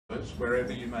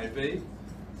wherever you may be.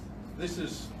 This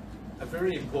is a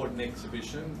very important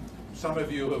exhibition. Some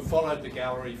of you who have followed the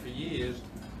gallery for years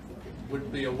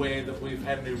would be aware that we've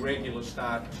had an irregular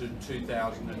start to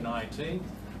 2019,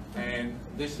 and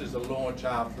this is a launch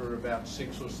after about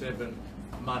 6 or 7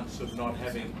 months of not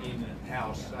having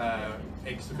in-house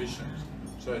exhibitions.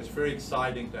 So it's very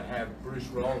exciting to have Bruce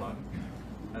Rowland,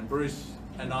 and Bruce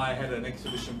and I had an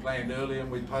exhibition planned earlier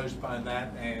and we postponed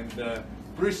that, and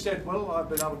Bruce said, well, I've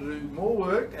been able to do more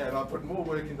work and I put more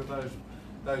work into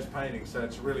those paintings, so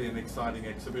it's really an exciting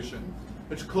exhibition.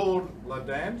 It's called La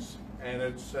Danse, and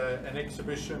it's an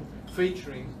exhibition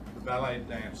featuring the ballet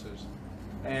dancers.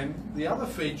 And the other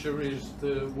feature is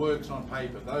the works on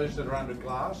paper, those that are under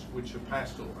glass, which are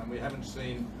pastel, and we haven't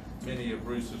seen many of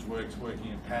Bruce's works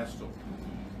working in pastel.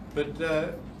 But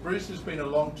Bruce has been a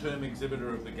long-term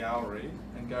exhibitor of the gallery,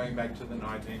 and going back to the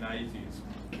 1980s.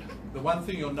 The one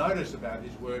thing you'll notice about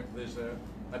his work, there's a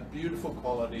beautiful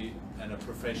quality and a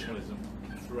professionalism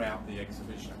throughout the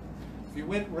exhibition. If you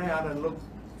went round and looked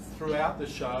throughout the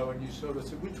show and you sort of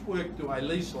said, which work do I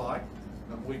least like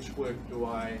and which work do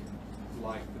I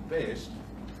like the best,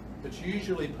 it's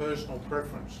usually personal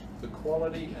preference. The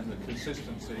quality and the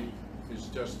consistency is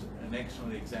just an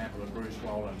excellent example of Bruce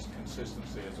Rowland's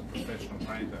consistency as a professional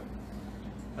painter.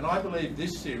 And I believe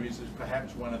this series is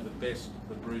perhaps one of the best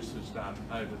that Bruce has done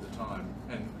over the time.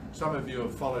 And some of you who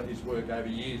have followed his work over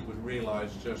years would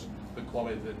realise just the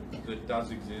quality that does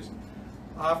exist.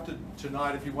 After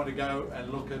tonight, if you want to go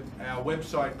and look at our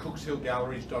website,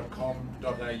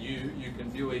 cookshillgalleries.com.au, you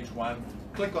can view each one,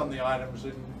 click on the items,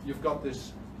 and you've got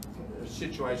this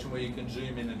situation where you can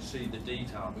zoom in and see the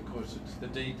detail, because it's the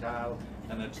detail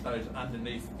and it's those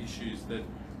underneath issues that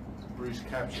Bruce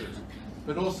captures.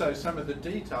 But also some of the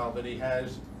detail that he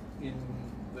has in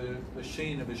the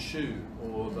sheen of a shoe,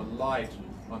 or the light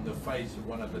on the face of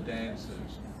one of the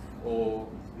dancers, or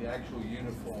the actual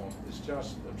uniform is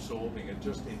just absorbing. It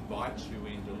just invites you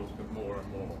in to look at more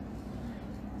and more.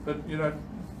 But you know,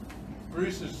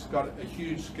 Bruce has got a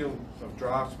huge skill of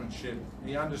draftsmanship.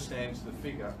 He understands the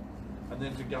figure, and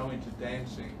then to go into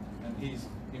dancing, and his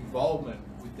involvement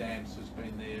with dance has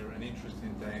been there, and interest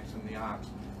in dance and the arts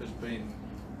has been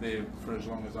there for as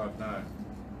long as I've known.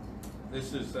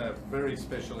 This is a very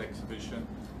special exhibition,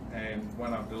 and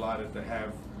one I'm delighted to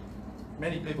have.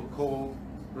 Many people call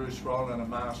Bruce Rowland a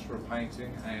master of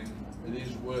painting, and it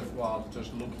is worthwhile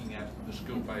just looking at the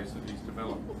skill base that he's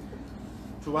developed.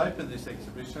 To open this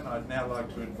exhibition, I'd now like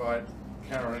to invite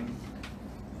Karen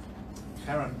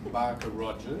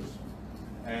Barker-Rogers,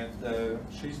 and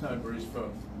she's known Bruce for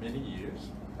many years.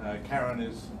 Karen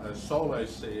is a solo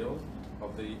seal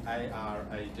of the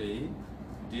ARAD,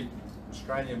 DIP,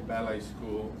 Australian Ballet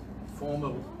School,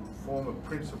 former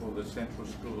principal of the Central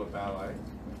School of Ballet.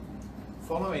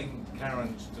 Following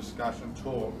Karen's discussion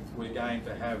talk, we're going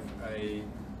to have a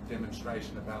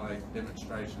demonstration, a ballet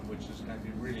demonstration, which is going to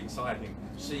be really exciting,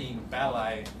 seeing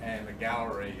ballet and a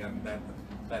gallery and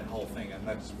that whole thing, and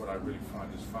that's what I really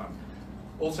find is fun.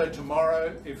 Also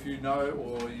tomorrow, if you know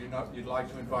or you'd like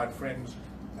to invite friends,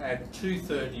 at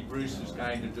 2:30 Bruce is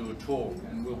going to do a talk,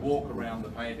 and we'll walk around the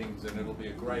paintings, and it'll be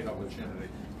a great opportunity.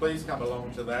 Please come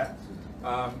along to that.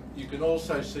 You can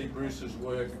also see Bruce's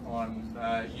work on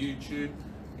YouTube.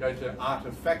 Go to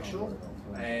Artifactual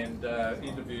and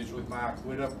interviews with Mark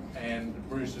Widdop, and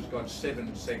Bruce has got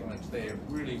 7 segments there.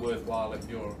 Really worthwhile if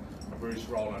you're a Bruce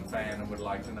Rowland fan and would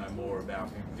like to know more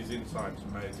about him. His insight's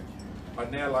amazing. I'd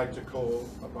now like to call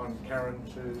upon Karen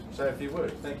to say a few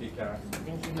words. Thank you, Karen.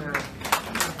 Thank you, Mark.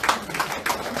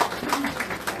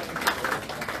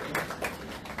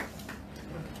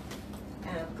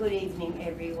 Good evening,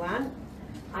 everyone.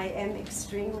 I am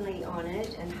extremely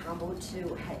honoured and humbled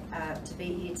to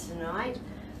be here tonight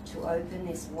to open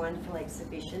this wonderful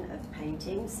exhibition of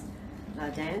paintings, La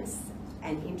Danse,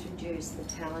 and introduce the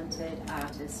talented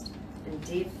artist and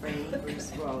dear friend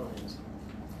Bruce Rowland.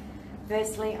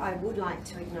 Firstly, I would like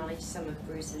to acknowledge some of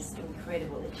Bruce's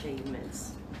incredible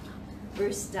achievements.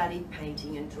 Bruce studied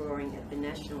painting and drawing at the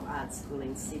National Art School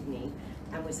in Sydney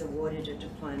and was awarded a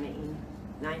diploma in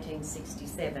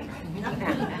 1967.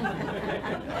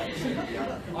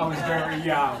 I was very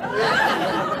young.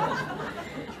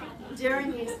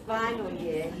 During his final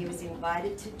year, he was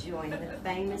invited to join the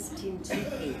famous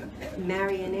Tintuki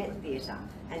Marionette Theatre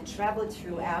and travelled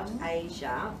throughout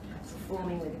Asia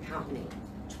performing with the company.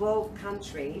 12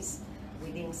 countries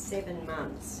within 7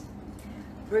 months.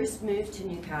 Bruce moved to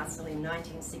Newcastle in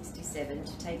 1967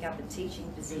 to take up a teaching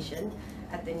position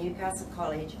at the Newcastle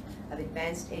College of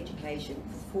Advanced Education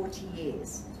for 40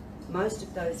 years, most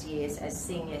of those years as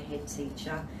senior head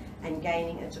teacher and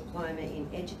gaining a diploma in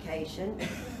education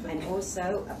and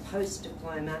also a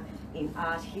post-diploma in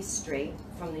art history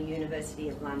from the University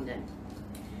of London.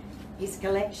 His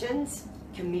collections,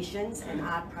 commissions and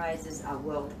art prizes are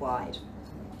worldwide.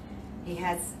 He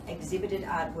has exhibited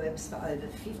artworks for over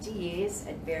 50 years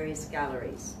at various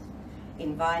galleries,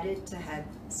 invited to have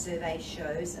survey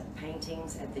shows of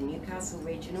paintings at the Newcastle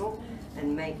Regional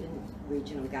and Maitland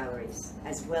Regional Galleries,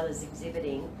 as well as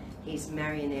exhibiting his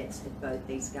marionettes at both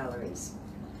these galleries.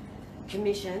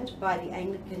 Commissioned by the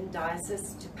Anglican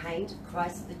Diocese to paint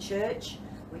Christ the Church,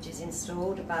 which is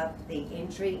installed above the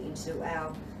entry into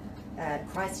our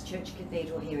Christ Church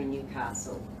Cathedral here in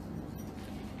Newcastle.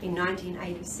 In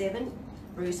 1987,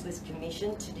 Bruce was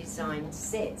commissioned to design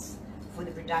sets for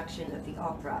the production of the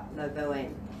opera Le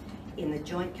Bohème in the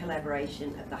joint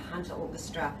collaboration of the Hunter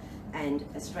Orchestra and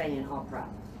Australian Opera.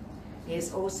 He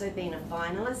has also been a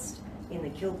finalist in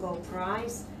the Kilgore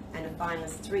Prize and a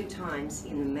finalist 3 times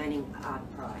in the Manning Art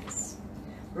Prize.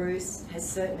 Bruce has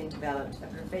certainly developed a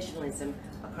professionalism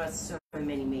across so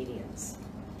many mediums.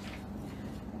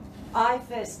 I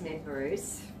first met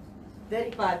Bruce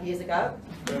 35 years ago.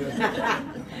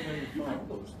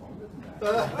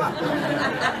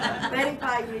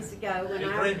 35 years ago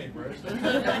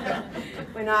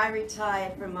when I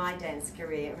retired from my dance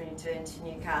career and returned to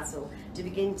Newcastle to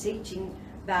begin teaching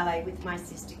ballet with my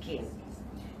sister Kim.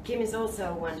 Kim is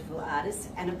also a wonderful artist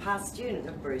and a past student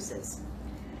of Bruce's.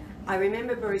 I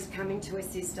remember Bruce coming to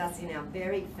assist us in our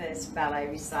very first ballet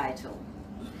recital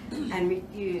and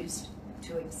refused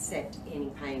to accept any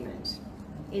payment.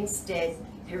 Instead,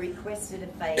 he requested a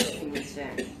favour in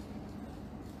return,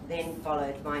 then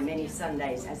followed my many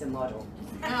Sundays as a model.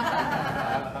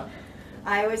 I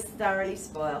was thoroughly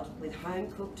spoilt with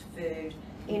home-cooked food,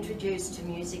 introduced to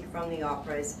music from the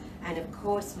operas, and of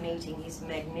course meeting his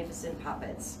magnificent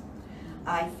puppets.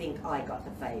 I think I got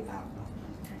the favour.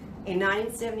 In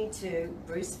 1972,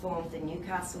 Bruce formed the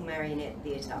Newcastle Marionette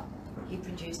Theatre. He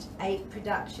produced 8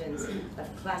 productions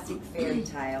of classic fairy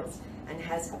tales and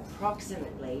has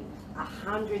approximately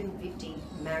 150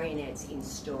 marionettes in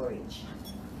storage.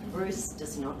 Bruce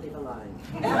does not live alone.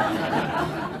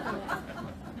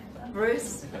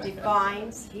 Bruce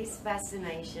defines his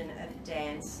fascination of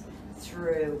dance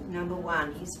through, number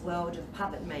 1, his world of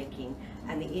puppet making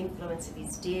and the influence of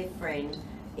his dear friend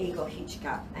Igor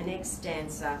Hitchcock, an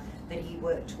ex-dancer that he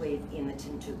worked with in the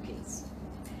Tintookis.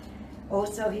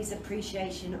 Also his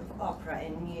appreciation of opera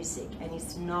and music and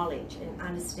his knowledge and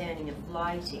understanding of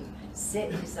lighting,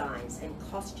 set designs and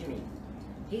costuming.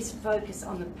 His focus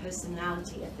on the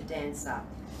personality of the dancer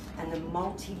and the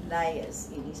multi-layers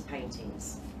in his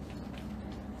paintings.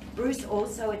 Bruce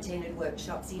also attended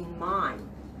workshops in mime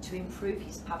to improve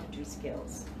his puppetry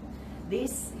skills.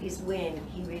 This is when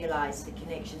he realised the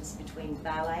connections between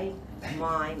ballet,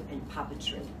 mime and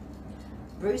puppetry.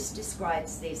 Bruce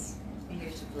describes this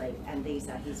beautifully, and these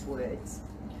are his words.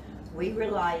 We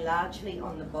rely largely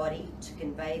on the body to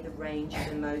convey the range of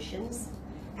emotions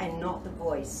and not the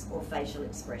voice or facial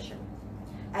expression.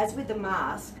 As with the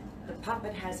mask, the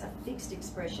puppet has a fixed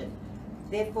expression.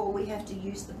 Therefore, we have to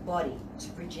use the body to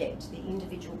project the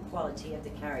individual quality of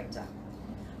the character,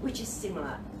 which is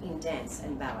similar in dance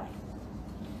and ballet.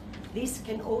 This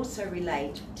can also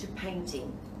relate to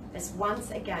painting, as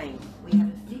once again, we have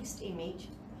a fixed image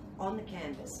on the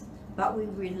canvas, but we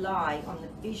rely on the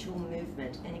visual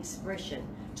movement and expression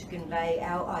to convey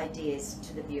our ideas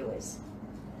to the viewers.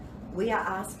 We are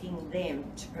asking them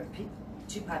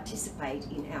to participate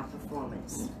in our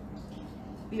performance.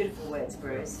 Beautiful words,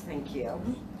 Bruce, thank you.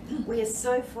 We are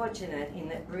so fortunate in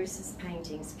that Bruce's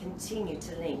paintings continue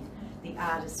to link the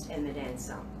artist and the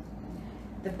dancer.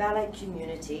 The ballet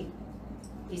community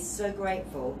is so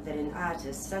grateful that an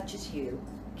artist such as you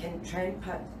can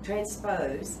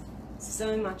transpose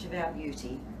so much of our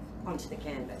beauty onto the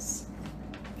canvas.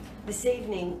 This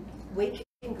evening, we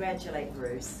congratulate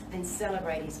Bruce and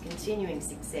celebrate his continuing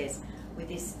success with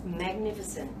this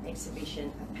magnificent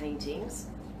exhibition of paintings,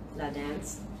 La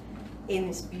Danse, in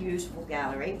this beautiful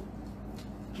gallery.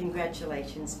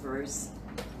 Congratulations, Bruce.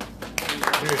 And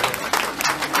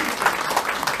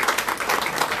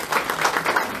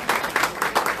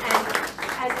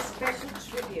as a special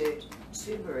tribute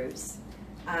to Bruce,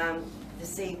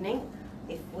 this evening,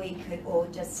 if we could all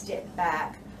just step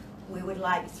back, we would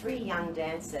like 3 young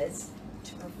dancers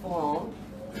to perform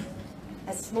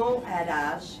a small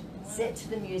adage set to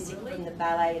the music from the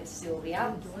Ballet of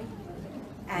Sylvia,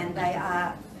 and they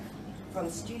are from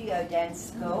Studio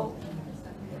Dance School.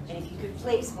 And if you could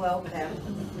please welcome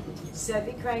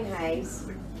Sophie Crane-Hayes,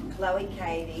 Chloe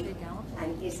Cady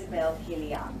and Isabel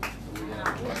Hilliard.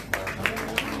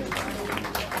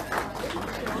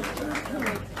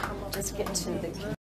 Let's get to the